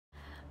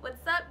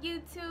up,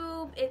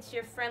 YouTube? It's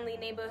your friendly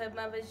neighborhood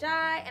mother,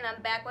 Zhyair, and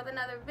I'm back with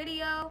another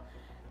video.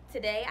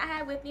 Today I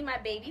have with me my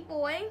baby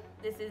boy.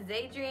 This is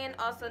Zhyair,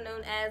 also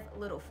known as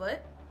Littlefoot.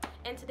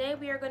 And today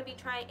we are going to be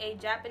trying a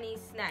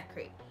Japanese snack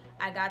crate.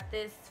 I got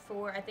this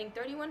for, I think,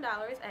 $31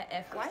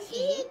 at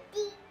FYE.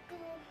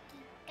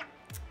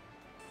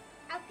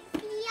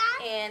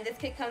 And this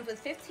kit comes with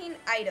 15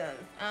 items.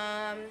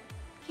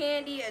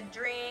 Candy, a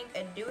drink,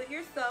 a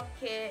do-it-yourself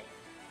kit,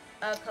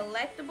 a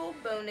collectible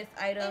bonus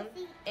item,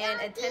 and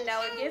a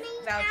 $10 gift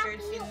voucher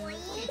to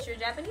future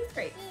Japanese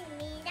crates.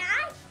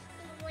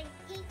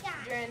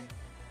 Dren,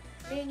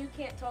 me and you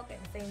can't talk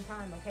at the same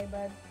time, okay,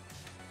 bud?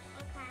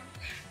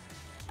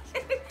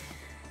 Okay.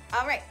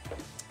 All right.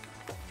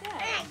 So,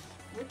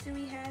 what do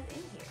we have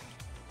in here?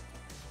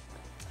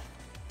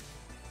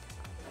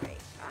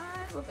 Right.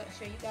 We're going to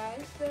show you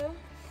guys the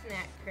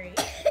snack crate.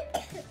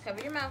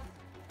 Cover your mouth.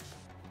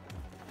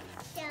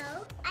 So,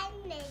 I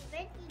never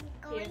been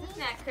going. Here's the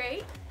snack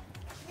crate.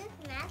 The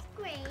snack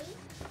crate.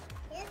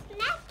 The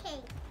snack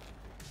cake.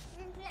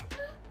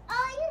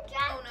 Oh, you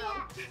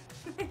dropped it.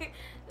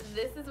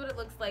 This is what it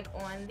looks like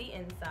on the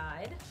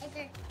inside. It's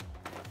a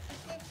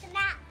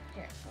snack.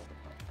 Here, hold the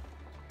book.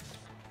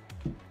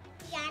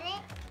 You got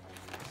it?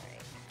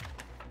 Alright.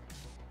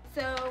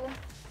 So,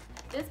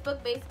 this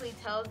book basically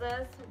tells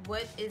us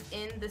what is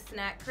in the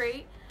snack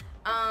crate.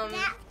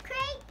 Snack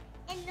crate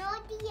and no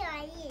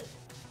DIE.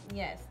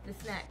 Yes, the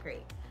snack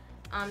crate.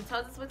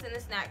 Tells us what's in the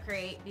snack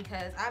crate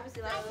because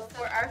obviously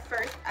for our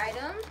first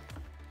item,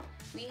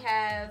 we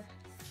have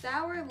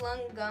sour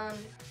long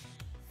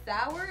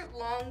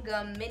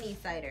gum mini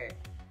cider.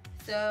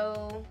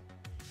 So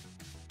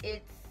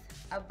it's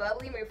a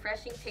bubbly and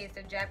refreshing taste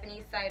of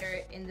Japanese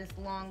cider in this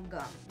long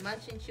gum.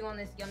 Munch and chew on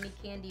this yummy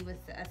candy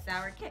with a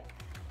sour kick.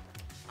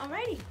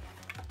 Alrighty,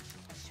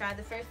 let's try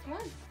the first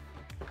one.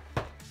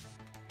 Let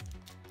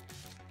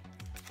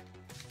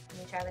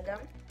me try the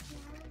gum.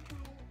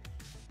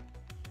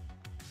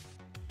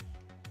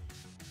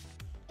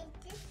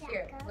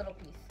 Here, little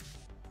piece.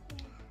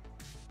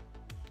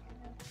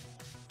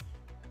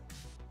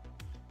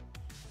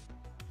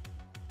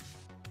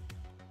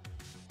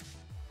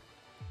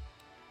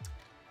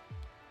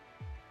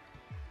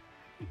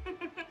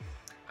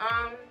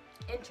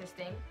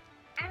 Interesting.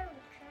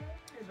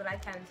 Is what I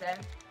can say.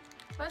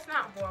 But it's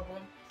not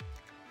horrible.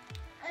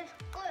 It's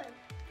good.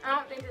 I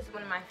don't think this is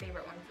one of my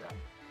favorite ones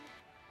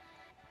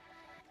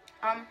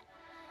though.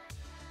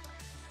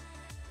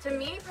 To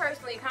me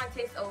personally, it kind of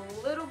tastes a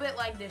little bit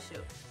like dish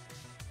soap.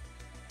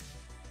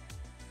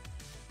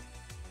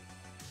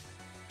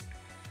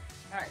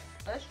 Alright,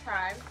 let's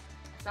try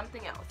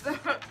something else. Let's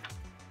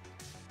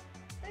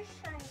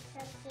try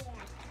something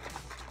else.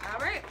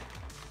 Alright.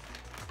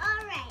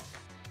 Alright.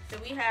 So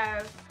we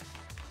have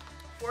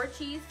 4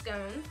 cheese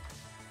scones.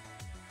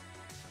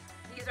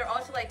 These are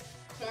also like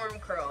corn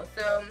curls.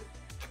 So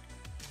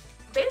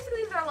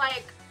basically these are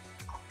like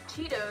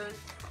Cheetos,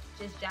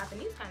 just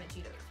Japanese kind of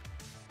Cheetos.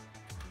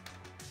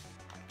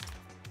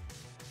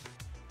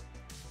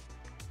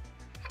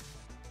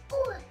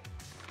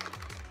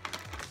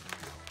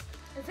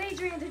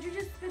 Adrian, did you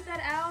just spit that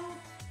out?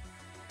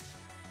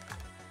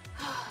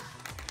 I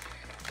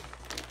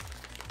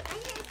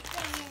just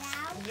spit it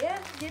out.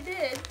 Yes, you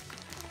did.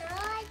 No,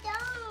 I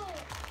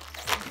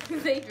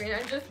don't. Adrian,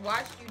 I just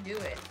watched you do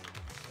it.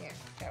 Here,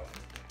 that one.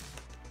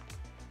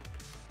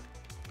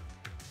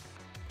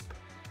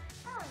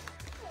 Oh,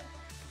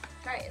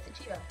 Try it, it's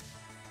a Cheeto.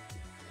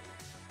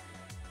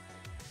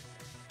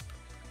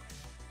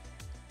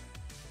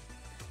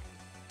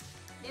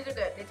 These are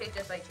good. They taste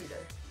just like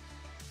Cheetos.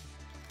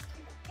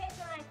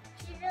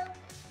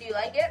 Do you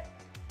like it?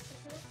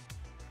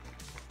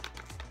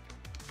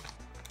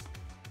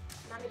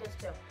 Mommy does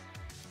too.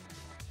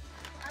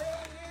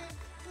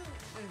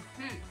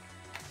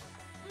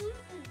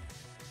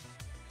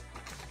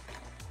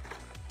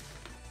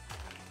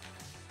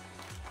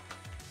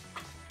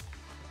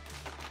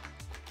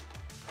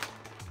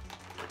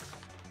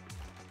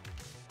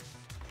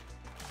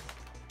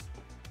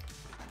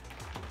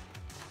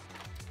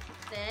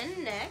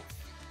 Then next,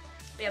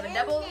 we have a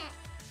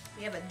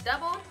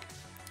double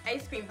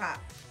ice cream pop.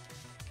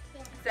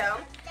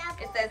 So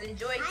it says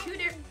enjoy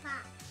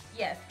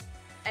Yes,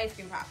 ice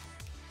cream pop.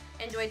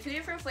 Enjoy 2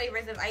 different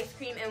flavors of ice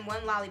cream in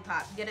 1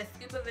 lollipop. Get a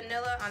scoop of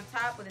vanilla on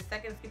top with a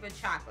second scoop of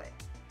chocolate.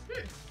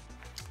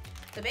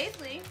 So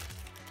basically,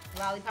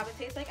 lollipop it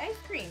tastes like ice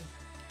cream.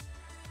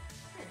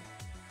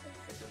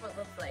 This is what it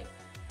looks like.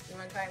 You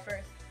want to try it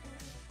first?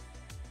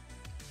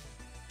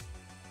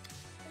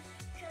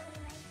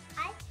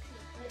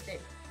 Let me see.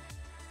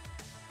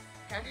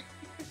 Huh?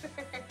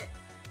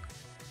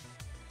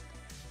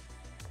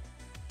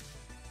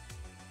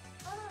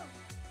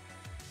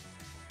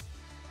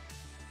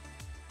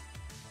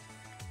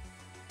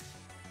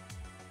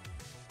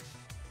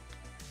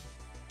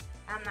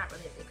 I'm not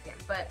really a big fan,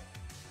 but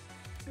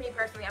me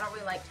personally, I don't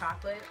really like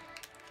chocolate,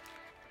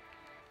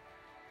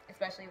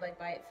 especially like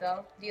by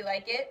itself. Do you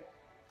like it?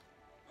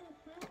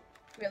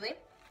 Really?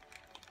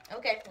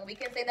 Okay, well we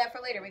can save that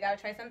for later. We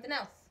gotta try something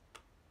else.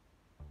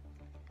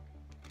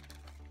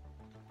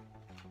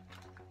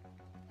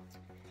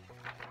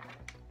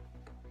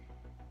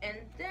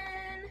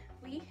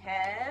 we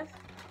have,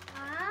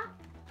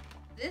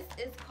 this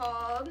is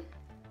called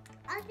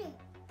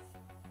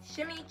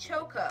Shimmy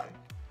Choco.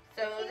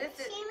 So this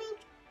is Shimmy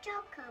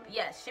Choco.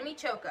 Yes, Shimmy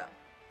Choco.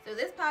 So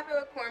this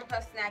popular corn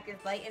puff snack is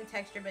light in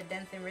texture but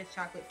dense in rich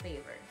chocolate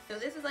flavor. So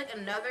this is like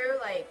another,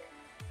 like,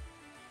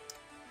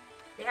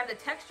 they have the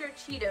textured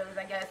Cheetos,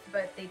 I guess,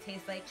 but they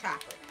taste like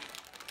chocolate.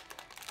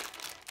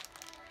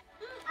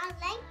 I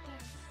like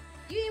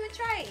it. You didn't even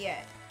try it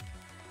yet.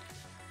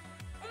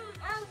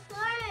 I'm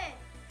fun.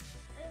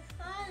 It's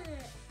fun.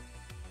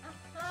 I'm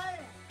fun.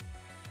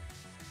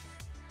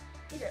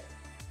 Eat it.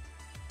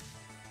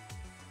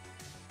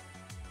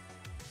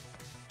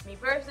 Me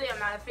personally, I'm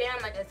not a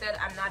fan. Like I said,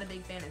 I'm not a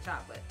big fan of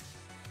chocolate.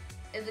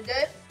 Is it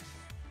good?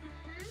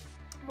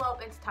 Mm-hmm. Well,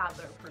 it's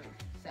toddler approved,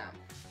 so.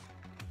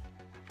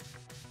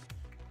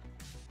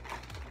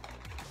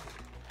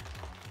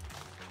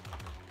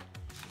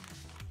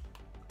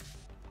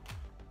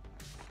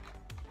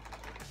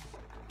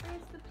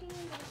 Where's the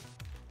panda?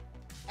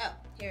 Oh,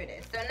 here it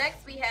is. So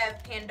next we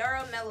have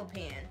Pandora Mellow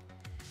Pan.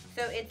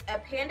 So it's a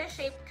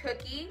panda-shaped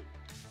cookie,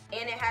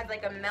 and it has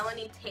like a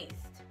melony taste.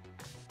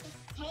 It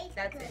tastes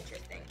That's good.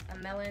 interesting. A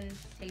melon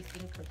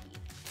tasting cookie.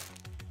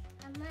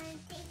 I'm gonna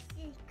taste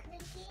this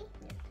cookie.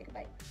 Yeah, take a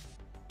bite.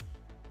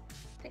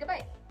 Take a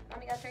bite.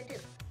 Mommy got to try too.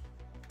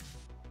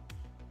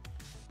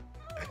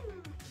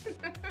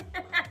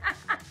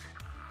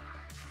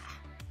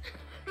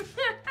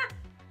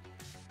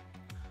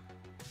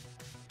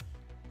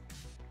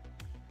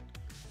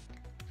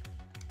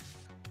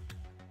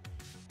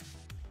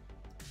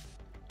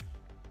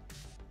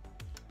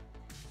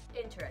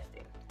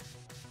 Interesting.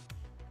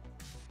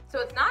 So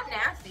it's not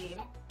nasty.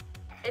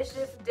 It's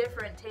just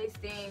different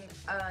tasting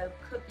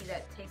cookie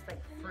that tastes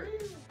like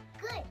fruit.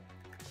 Good.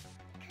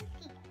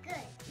 Cookie,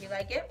 good. You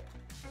like it?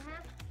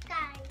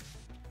 Guys,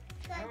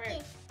 All cookie,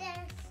 right.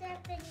 there's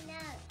 7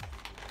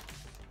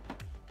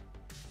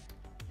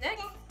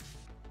 Next,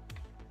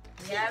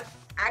 we have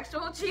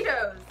actual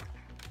Cheetos.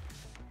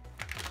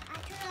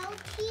 Actual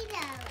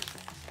Cheetos.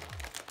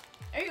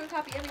 Are you gonna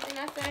copy everything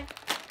I say?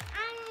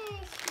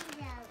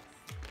 Cheetos.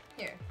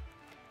 Here.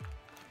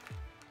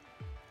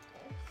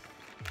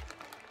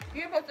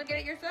 You're supposed to get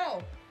it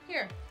yourself.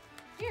 Here.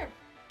 Here.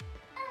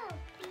 Oh,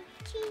 big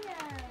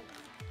Cheetos.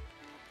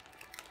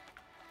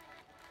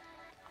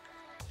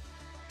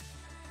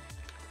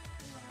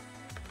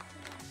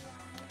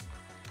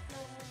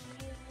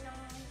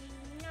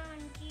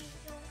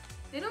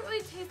 They don't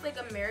really taste like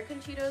American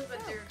Cheetos,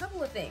 but they're a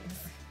couple of things.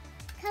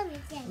 Come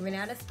again. Ran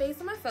out of space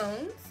on my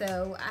phone,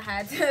 so I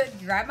had to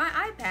grab my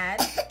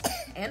iPad,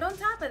 and on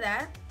top of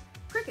that,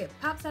 cricket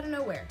pops out of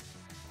nowhere.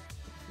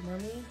 You know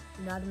me?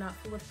 You know I'm not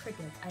full of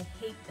crickets. I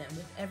hate them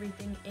with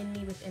everything in me,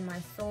 within my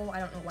soul. I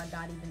don't know why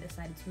God even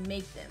decided to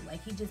make them.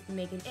 Like, he just be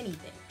making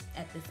anything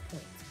at this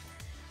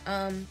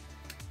point.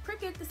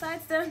 Cricket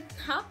decides to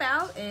hop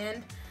out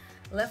and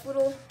left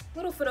little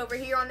foot over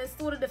here on this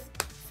stool to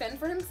defend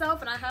for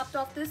himself, and I hopped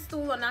off this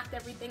stool and knocked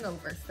everything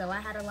over. So I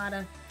had a lot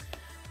of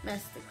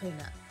mess to clean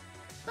up.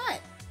 But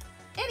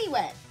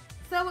anyway,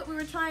 so what we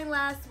were trying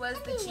last was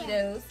the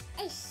Cheetos.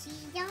 A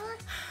Cheetos?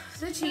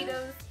 The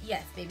Cheetos,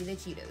 yes, baby, the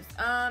Cheetos.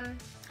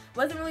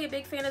 Wasn't really a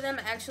big fan of them.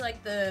 I actually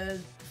like the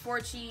 4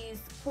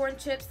 cheese corn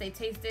chips. They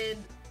tasted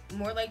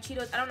more like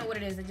Cheetos. I don't know what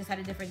it is. It just had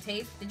a different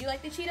taste. Did you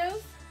like the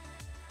Cheetos?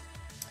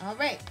 All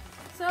right,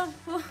 so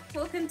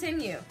we'll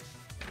continue.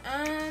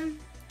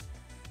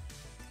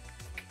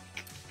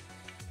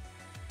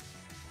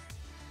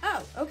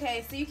 Oh,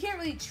 okay. So you can't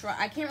really try.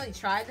 I can't really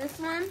try this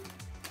one,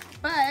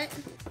 but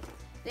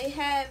they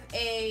have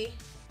a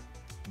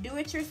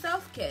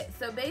do-it-yourself kit.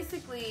 So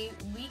basically,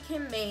 we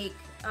can make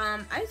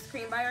ice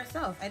cream by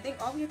ourselves. I think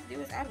all we have to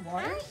do is add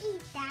water. I'll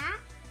eat that.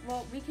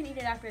 Well, we can eat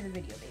it after the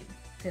video, baby,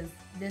 because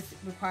this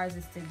requires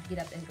us to get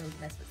up and go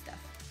mess with stuff.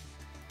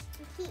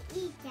 We can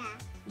eat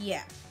that.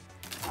 Yeah.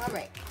 All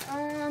right.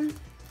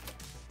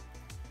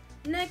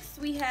 Next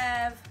we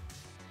have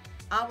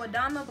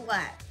Awadama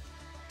Black.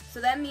 So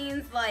that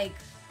means, like,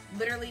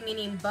 literally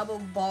meaning bubble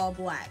ball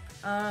black.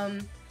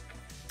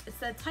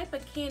 It's a type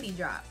of candy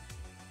drop.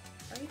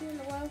 Are you doing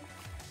the well?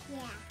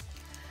 Yeah.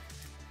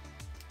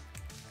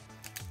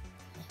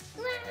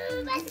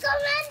 Let's go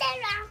run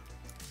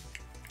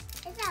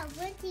there. Is that a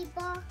woody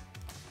ball?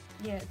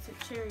 Yeah, it's a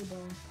cherry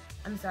ball.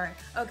 I'm sorry.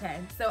 Okay,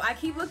 so I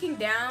keep looking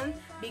down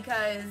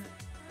because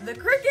the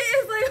cricket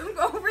is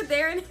like over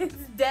there and it's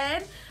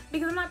dead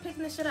because I'm not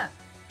picking this shit up.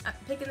 I'm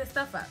picking this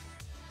stuff up.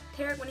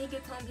 Tarek, when he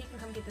gets home, he can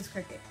come get this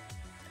cricket.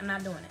 I'm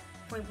not doing it.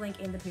 Point blank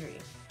in the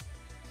period.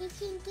 He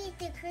can get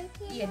the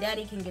cricket? Yeah,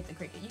 Daddy can get the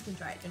cricket. You can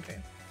try it,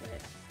 Ginger. Go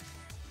ahead.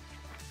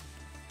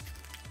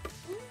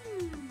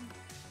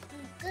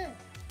 It's good.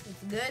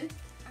 It's good?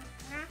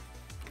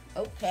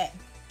 Uh-huh. Okay.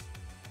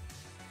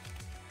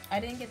 I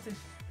didn't get to... This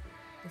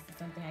is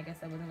something I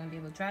guess I wasn't going to be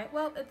able to try.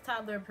 Well, it's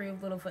toddler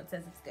approved. Littlefoot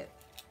says it's good.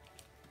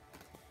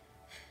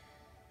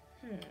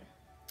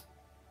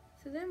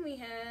 So then we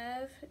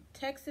have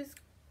Texas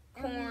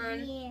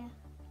corn Yeah.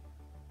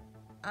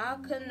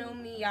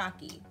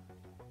 okonomiyaki.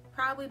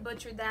 Probably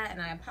butchered that,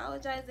 and I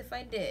apologize if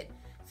I did.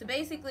 So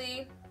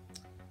basically,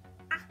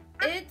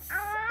 It's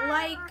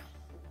like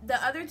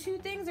the other two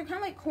things are kind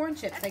of like corn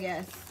chips, I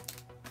guess.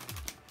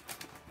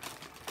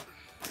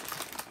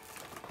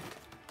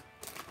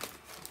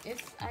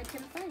 I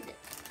can find it.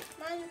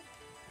 Mom.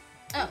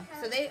 Oh,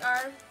 so they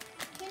are.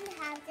 You can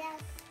have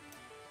this.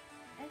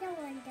 I don't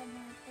want to have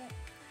it.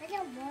 I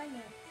don't want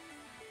it.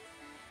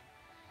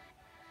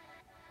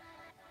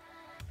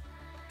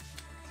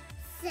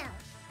 So,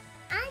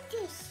 I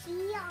just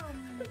see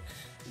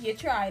You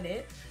tried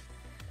it.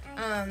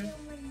 I see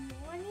one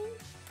morning.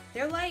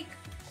 They're like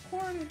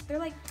corn. They're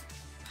like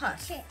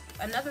puffs. Chips.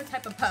 Another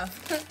type of puff.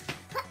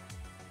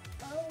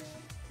 Oh,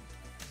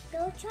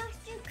 don't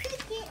trust your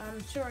cricket.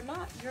 I'm sure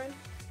not.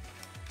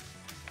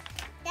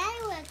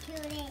 Daddy will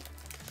kill it.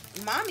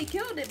 Mommy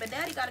killed it, but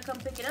Daddy gotta come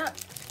pick it up.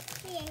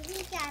 Yeah,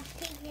 he got to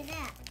pick it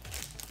up.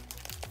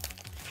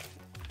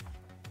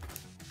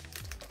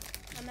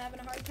 I'm having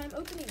a hard time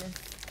opening this.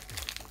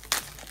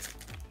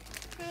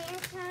 Can I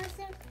toss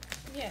him?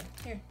 Yeah,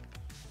 here.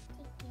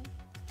 Thank you.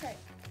 Try it.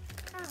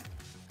 Oh.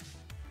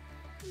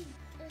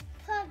 It's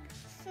pug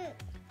soup.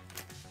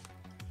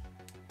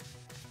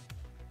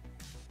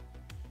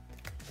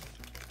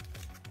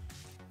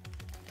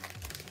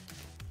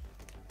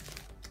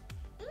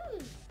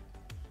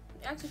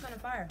 Actually kind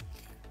of fire.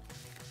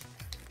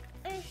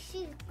 And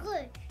she's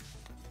good.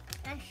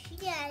 And she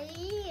got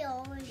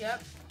little.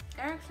 Yep.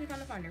 Actually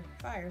kind of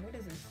fire. What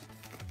is this?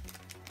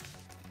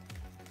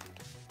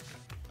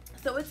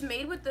 So it's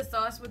made with the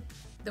sauce with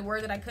the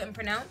word that I couldn't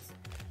pronounce.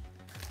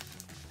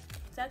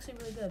 It's actually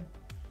really good.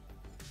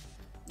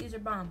 These are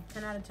bomb.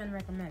 10 out of 10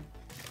 recommend.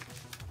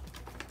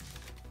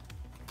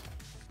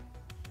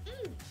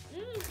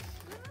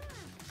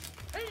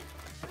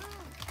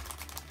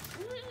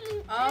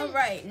 All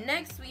right,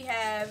 next we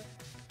have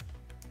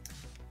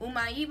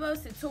Umaibo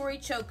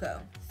Satori Choco.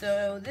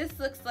 So this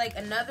looks like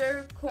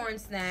another corn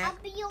snack.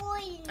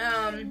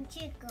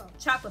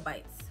 Chocolate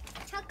bites.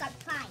 Chocolate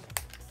pie.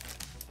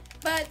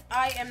 But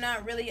I am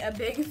not really a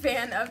big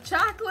fan of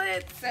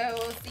chocolate, so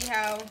we'll see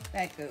how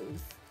that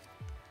goes.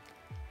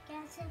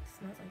 Guess it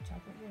Smells like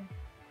chocolate, yeah.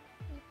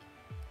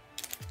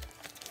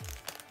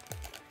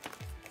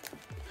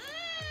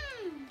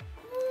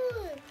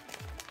 Good.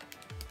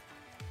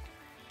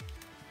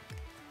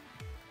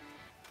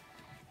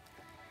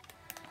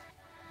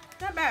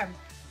 Not bad.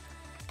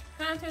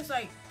 Kind of tastes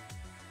like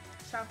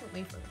chocolate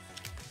wafers.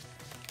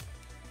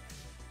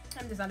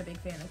 I'm just not a big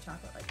fan of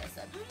chocolate, like I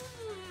said.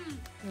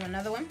 You want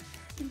another one?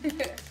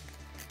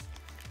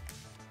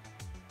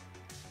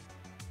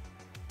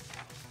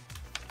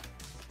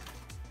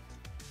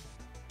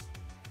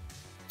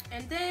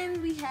 And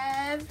then we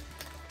have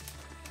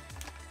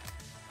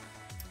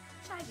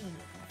chai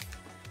beans.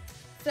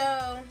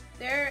 So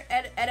they're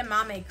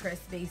edamame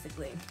crisp,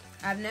 basically.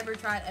 I've never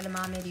tried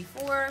edamame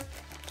before.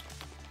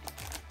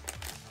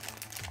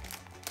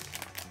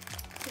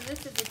 So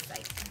this is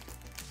exciting.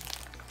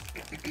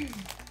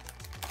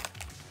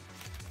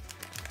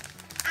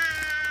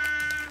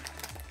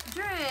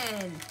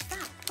 Dren,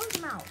 stop, close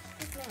your mouth.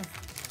 That's nasty.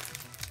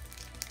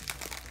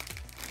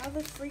 How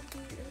the freak do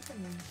you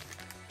open them?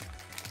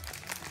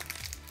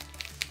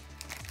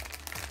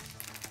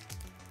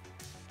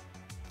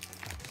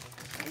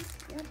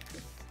 Yep.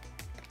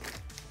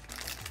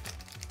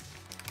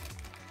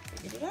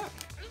 Get it up.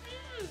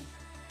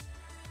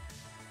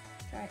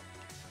 Try it.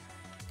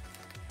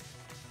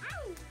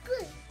 Oh,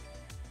 good.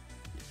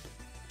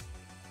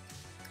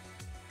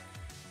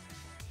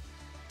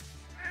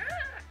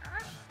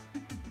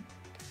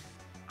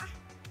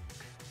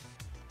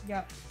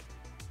 Yep.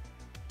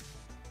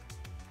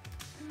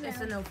 No. It's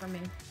a no for me.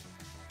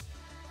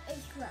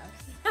 It's gross.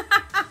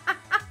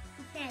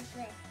 It's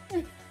not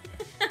good.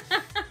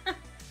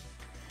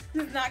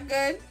 It's not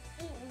good?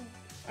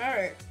 Mm-mm.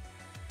 Alright.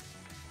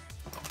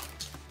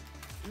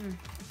 I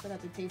still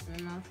have to taste in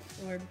my mouth.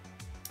 Lord.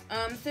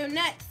 So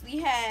next we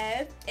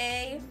have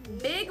a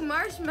big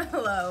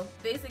marshmallow.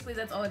 Basically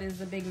that's all it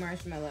is, a big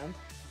marshmallow.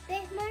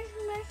 Big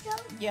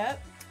marshmallow?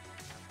 Yep.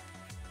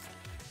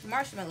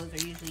 Marshmallows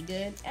are usually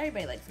good.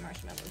 Everybody likes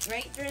marshmallows,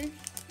 right, Dren?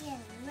 Yeah,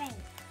 right.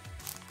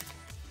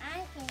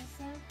 I think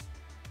so.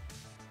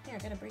 Here, I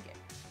gotta break it.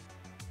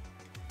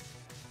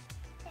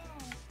 Yeah,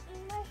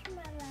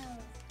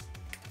 marshmallows.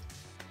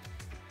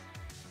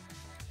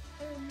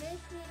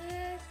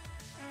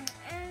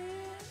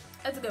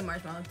 That's a good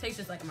marshmallow. It tastes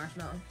just like a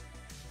marshmallow.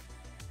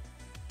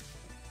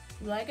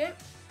 You like it?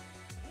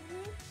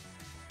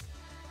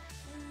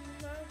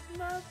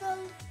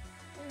 Marshmallows.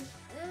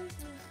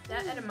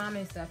 That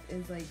edamame stuff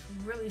is like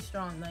really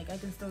strong. Like I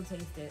can still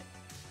taste it.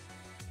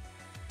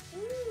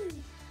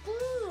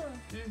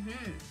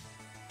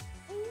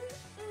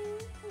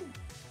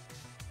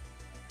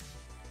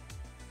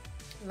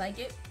 Like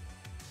it?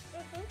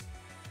 I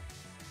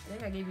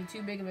think I gave you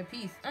too big of a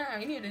piece.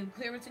 You need to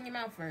clear what's in your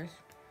mouth first.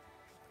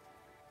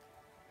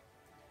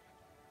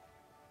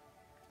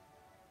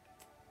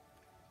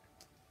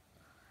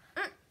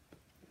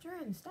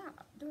 Dren,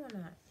 stop doing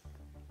that.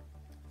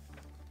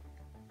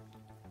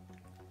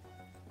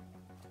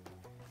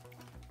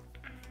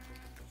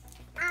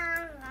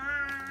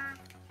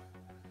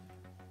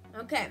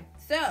 Okay,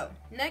 so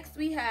next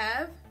we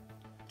have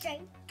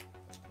Drink.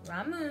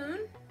 Ramen.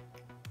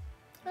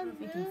 I don't know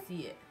if you can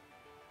see it.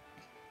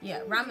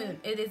 Yeah, ramen.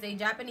 It is a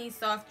Japanese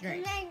soft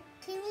drink.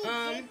 Can we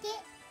drink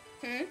it?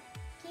 Hmm?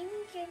 Can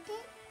we drink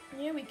it?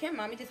 Yeah, we can.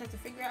 Mommy just has to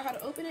figure out how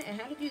to open it and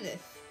how to do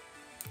this.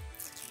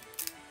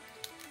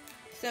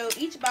 So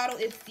each bottle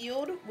is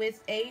sealed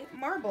with a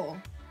marble.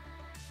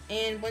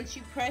 And once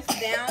you press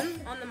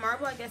down on the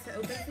marble, I guess it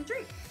opens the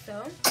drink.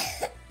 So.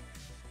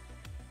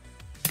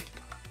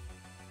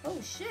 Oh,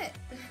 shit.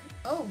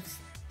 Oh,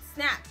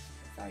 snap.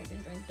 Sorry,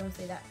 don't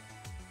say that.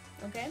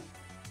 Okay?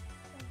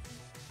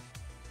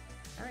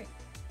 All right.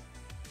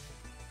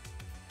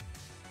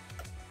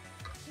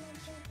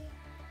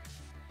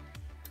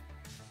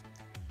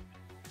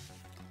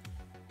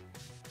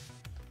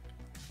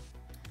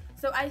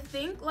 So I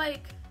think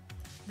like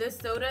the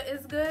soda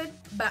is good,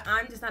 but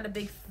I'm just not a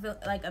big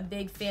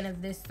fan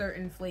of this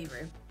certain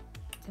flavor.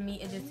 To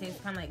me, it just tastes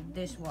kind of like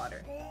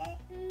dishwater.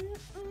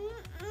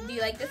 Do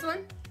you like this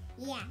one?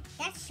 Yeah,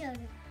 that's soda.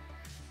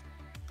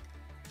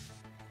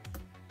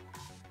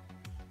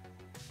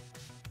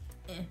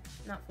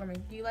 Not for me.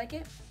 Do you like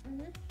it?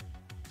 Mm-hmm.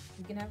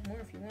 You can have more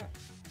if you want.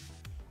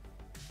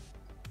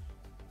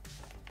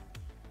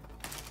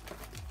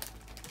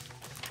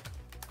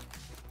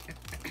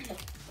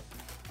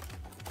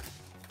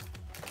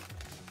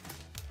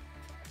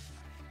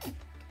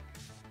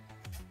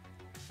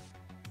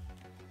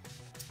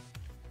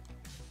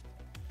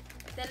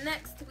 Then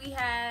next we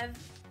have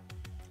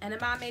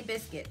edamame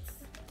biscuits.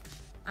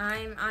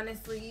 I'm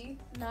honestly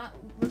not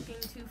looking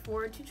too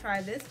forward to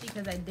try this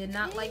because I did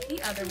not like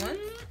the other ones.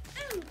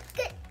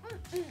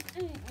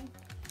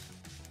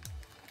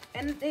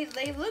 And they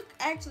look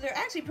they're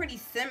actually pretty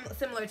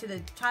similar to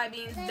the chai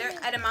beans. They're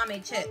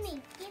edamame chips.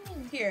 Gimme.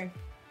 Here.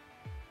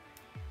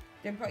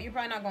 You're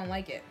probably not gonna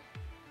like it.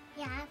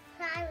 Yeah, I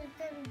probably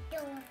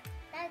gonna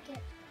like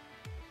it.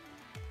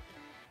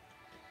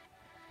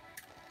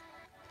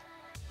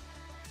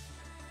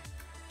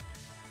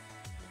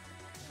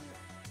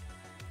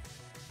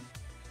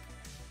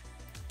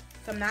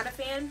 So I'm not a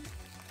fan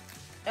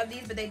of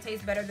these, but they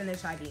taste better than the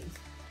chai beans.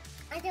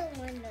 I don't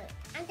want to eat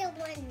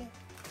it.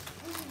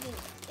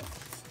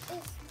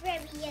 It's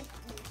very yucky.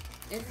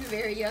 It's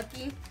very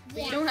yucky. But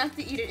Yeah. you don't have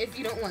to eat it if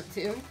you don't want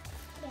to.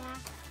 Yeah.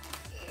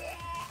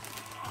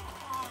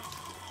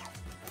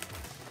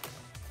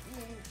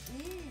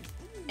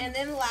 And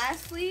then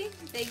lastly,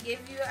 they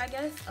give you, I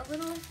guess, a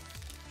little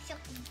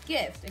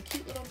gift, a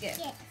cute little gift.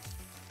 Yes.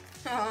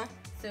 Aw,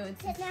 so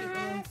it's a Can cute I little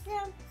have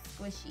some?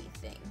 squishy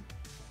thing.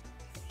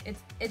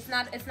 It's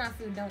not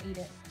food. Don't eat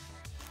it.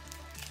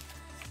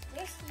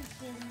 Yes, you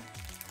can.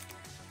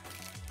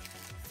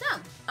 So,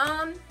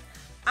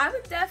 I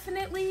would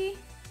definitely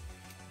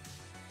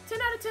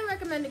 10 out of 10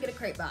 recommend to get a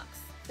crate box.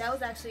 That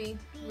was actually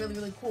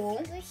really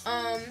cool.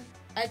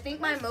 I think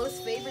my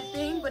most favorite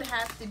thing would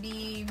have to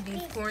be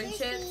these corn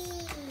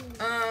chips.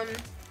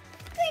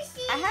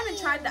 I haven't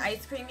tried the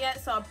ice cream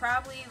yet, so I'll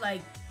probably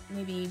like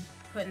maybe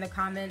put in the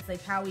comments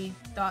like how we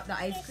thought the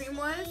ice cream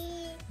was,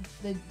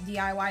 the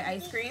DIY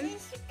ice cream.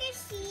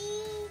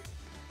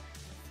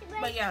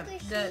 But yeah,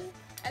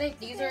 I think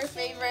these are a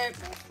favorite.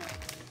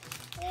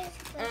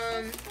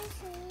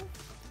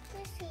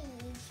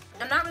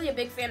 I'm not really a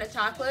big fan of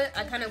chocolate.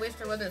 I kind of wish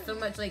there wasn't so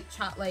much like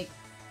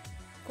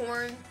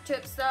corn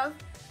chip stuff.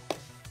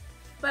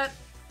 But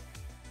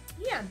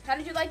yeah, how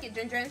did you like it,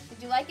 Ginger?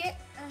 Did you like it?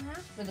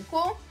 Was it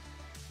cool?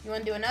 You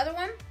want to do another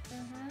one?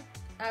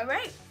 All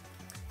right.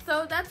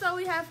 So that's all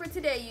we have for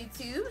today,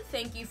 YouTube.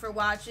 Thank you for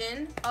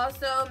watching.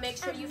 Also, make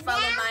sure you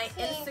follow my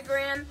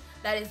Instagram.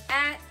 That is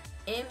at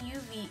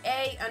MUVA_ZHYY,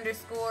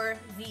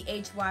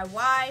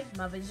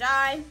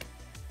 Mavajai.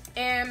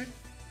 And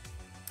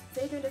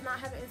Zhyair does not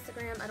have an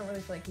Instagram. I don't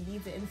really feel like he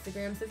needs an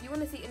Instagram. So if you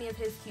want to see any of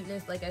his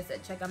cuteness, like I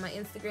said, check out my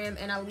Instagram.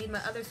 And I'll leave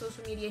my other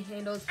social media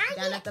handles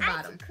down at the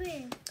bottom.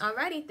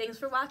 Alrighty, thanks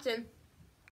for watching.